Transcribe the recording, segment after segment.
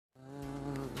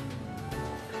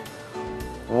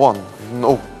1.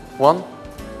 No. 1,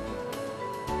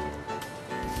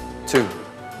 2,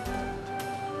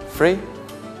 3,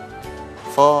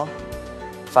 4,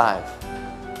 5.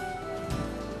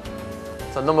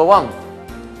 So number 1,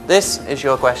 this is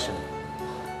your question.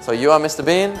 So you are Mr.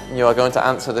 Bean, and you are going to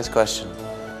answer this question.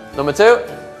 Number 2,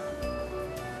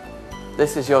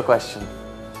 this is your question.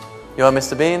 You are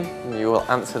Mr. Bean, and you will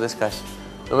answer this question.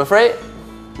 Number 3,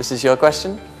 this is your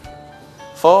question.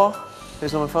 4,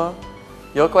 who's number 4?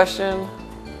 Your question.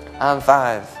 And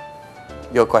 5,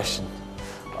 your question.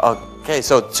 Okay,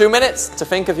 so 2 minutes to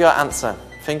think of your answer.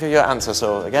 Think of your answer.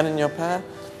 So again in your pair.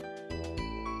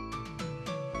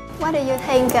 What do you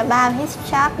think about his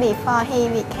job before he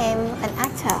became an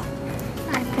actor?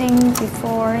 I think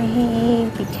before he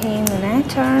became an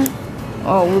actor,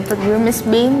 or with the real Miss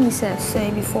Bean, he said, say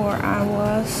before I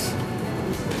was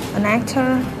an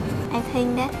actor. I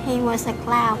think that he was a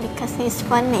clown because he's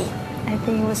funny. I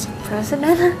think he was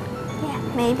president. Yeah,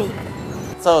 maybe.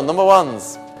 So number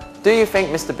 1s, do you think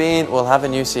Mr. Bean will have a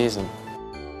new season?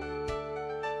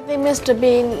 I think Mr.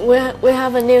 Bean will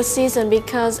have a new season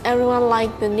because everyone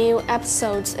likes the new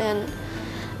episodes, and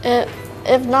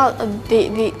if not,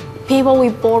 the people will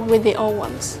be bored with the old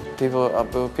ones. People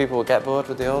will get bored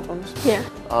with the old ones? Yeah.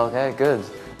 Okay, good.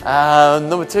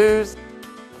 Number 2s,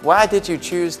 why did you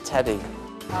choose Teddy?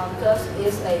 Because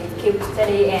it's a cute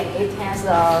teddy and it has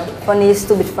a funny,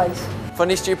 stupid face.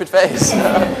 Funny, stupid face.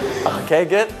 Okay,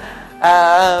 good.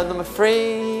 Number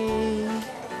 3,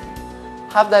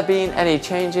 have there been any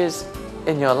changes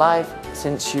in your life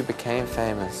since you became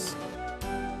famous?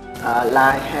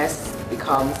 Life has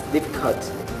become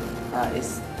difficult.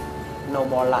 It's no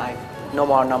more life, no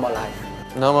more normal life.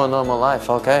 No more normal life,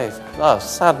 okay. Oh,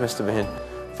 sad, Mr. Bean.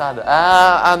 Sad.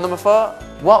 And number 4,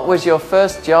 what was your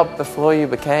first job before you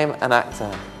became an actor?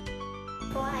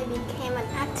 Before I became an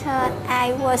actor,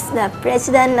 I was the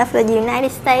President of the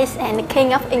United States and the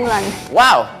King of England.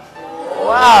 Wow!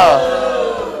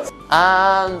 Wow!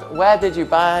 And where did you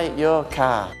buy your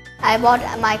car? I bought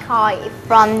my car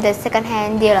from the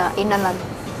second-hand dealer in London.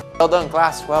 Well done,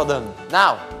 class, well done.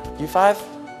 Now, you 5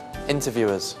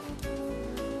 interviewers.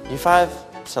 You 5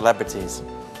 celebrities.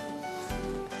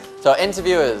 So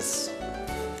interviewers,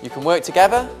 you can work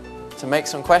together to make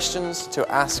some questions to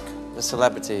ask the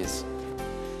celebrities.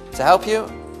 To help you,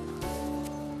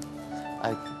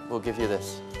 I will give you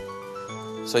this.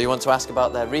 So you want to ask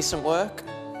about their recent work,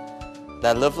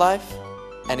 their love life,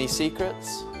 any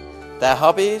secrets, their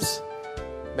hobbies.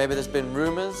 Maybe there's been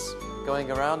rumors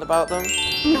going around about them.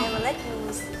 Never let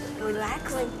you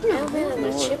relax. Alvin and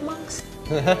the chipmunks.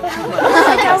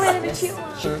 Alvin and the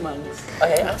chipmunks.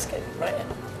 Okay, ask it right now.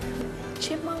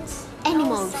 Chipmunks.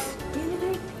 Animals.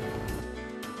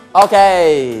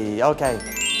 Okay.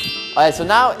 Alright, so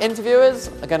now interviewers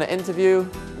are going to interview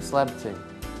the celebrity.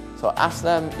 So ask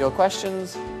them your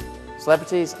questions,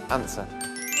 celebrities answer.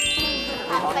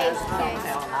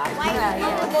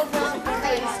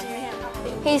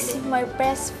 He's my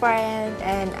best friend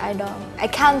and I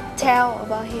can't tell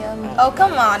about him. Oh,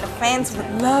 come on, the fans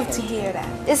would love to hear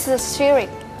that. It's a secret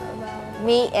about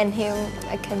me and him,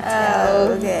 I can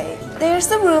tell. Okay.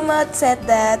 There's a rumor said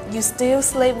that you still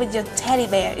sleep with your teddy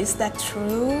bear. Is that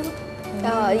true?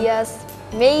 Yes,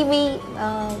 maybe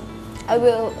I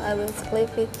will sleep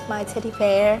with my teddy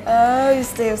bear. Oh, you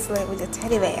still sleep with your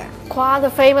teddy bear. Quite a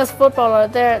famous footballer.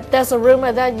 There's a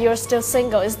rumor that you're still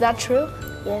single. Is that true?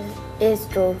 Yes, it's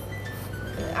true.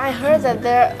 I heard that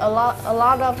there a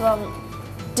lot of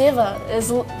diva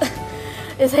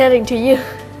is heading to you.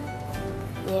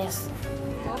 Yes.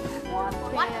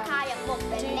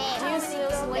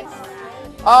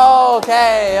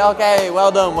 Okay,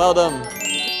 well done.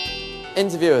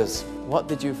 Interviewers, what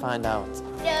did you find out?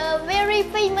 The very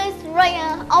famous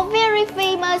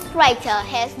writer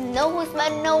has no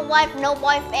husband, no wife, no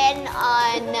boyfriend,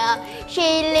 and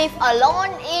she lives alone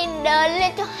in the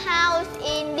little house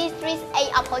in District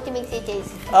 8 of Ho Chi Minh City.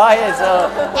 Oh, yes.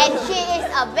 And she is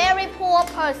a very poor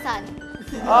person.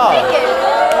 Oh.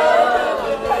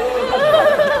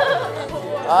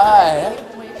 Alright.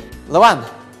 Luan,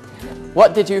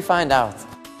 what did you find out?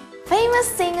 Famous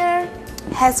singer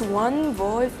has one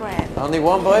boyfriend. Only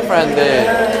one boyfriend did.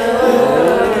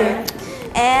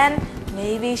 And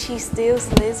maybe she still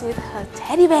sleeps with her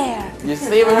teddy bear. You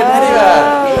sleep with a teddy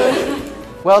bear.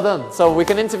 Well done. So we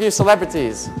can interview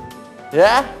celebrities.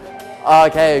 Yeah?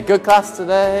 Okay, good class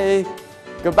today.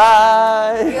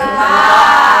 Goodbye.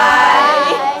 Bye.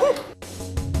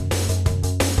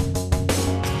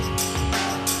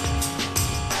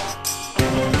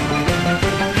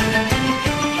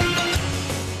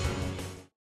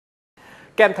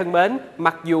 Các em thân mến,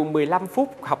 mặc dù 15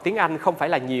 phút học tiếng Anh không phải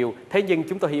là nhiều, thế nhưng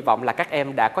chúng tôi hy vọng là các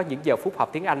em đã có những giờ phút học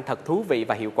tiếng Anh thật thú vị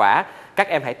và hiệu quả. Các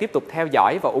em hãy tiếp tục theo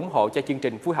dõi và ủng hộ cho chương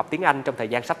trình Vui học tiếng Anh trong thời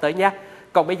gian sắp tới nhé.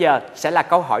 Còn bây giờ sẽ là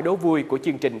câu hỏi đố vui của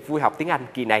chương trình Vui học tiếng Anh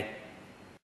kỳ này.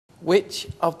 Which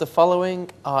of the following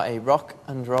are a rock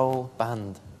and roll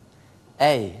band?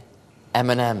 A.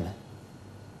 Eminem.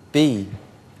 B.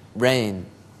 Rain.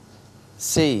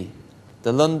 C.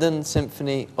 The London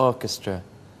Symphony Orchestra.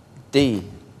 D.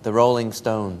 The Rolling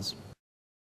Stones.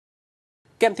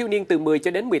 Các em thiếu niên từ 10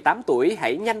 cho đến 18 tuổi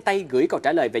hãy nhanh tay gửi câu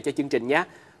trả lời về cho chương trình nhé.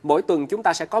 Mỗi tuần chúng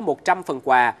ta sẽ có 100 phần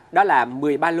quà, đó là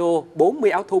 10 ba lô,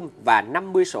 40 áo thun và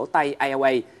 50 sổ tay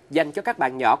ILA dành cho các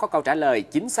bạn nhỏ có câu trả lời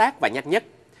chính xác và nhanh nhất.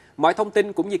 Mọi thông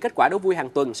tin cũng như kết quả đố vui hàng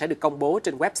tuần sẽ được công bố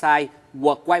trên website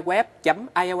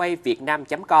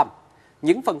worldwideweb.ilavietnam.com.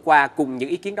 Những phần quà cùng những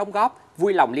ý kiến đóng góp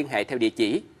vui lòng liên hệ theo địa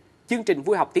chỉ chương trình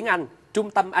Vui học tiếng Anh,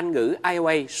 Trung tâm Anh ngữ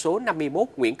ILA số 51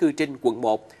 Nguyễn Cư Trinh, quận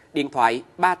 1, điện thoại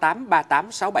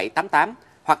 38386788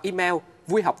 hoặc email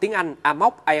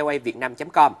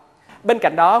vuihoctiengan@ilavietnam.com. Bên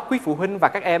cạnh đó, quý phụ huynh và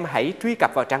các em hãy truy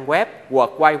cập vào trang web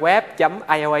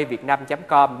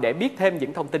worldwideweb.ilavietnam.com để biết thêm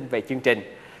những thông tin về chương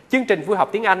trình. Chương trình Vui học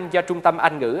tiếng Anh do Trung tâm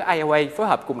Anh ngữ ILA phối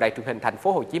hợp cùng Đài truyền hình Thành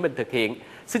phố Hồ Chí Minh thực hiện.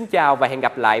 Xin chào và hẹn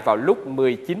gặp lại vào lúc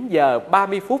 19 giờ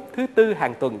 30 phút thứ Tư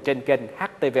hàng tuần trên kênh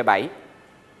HTV7.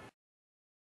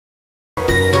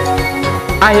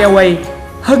 ILA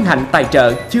hân hạnh tài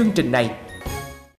trợ chương trình này.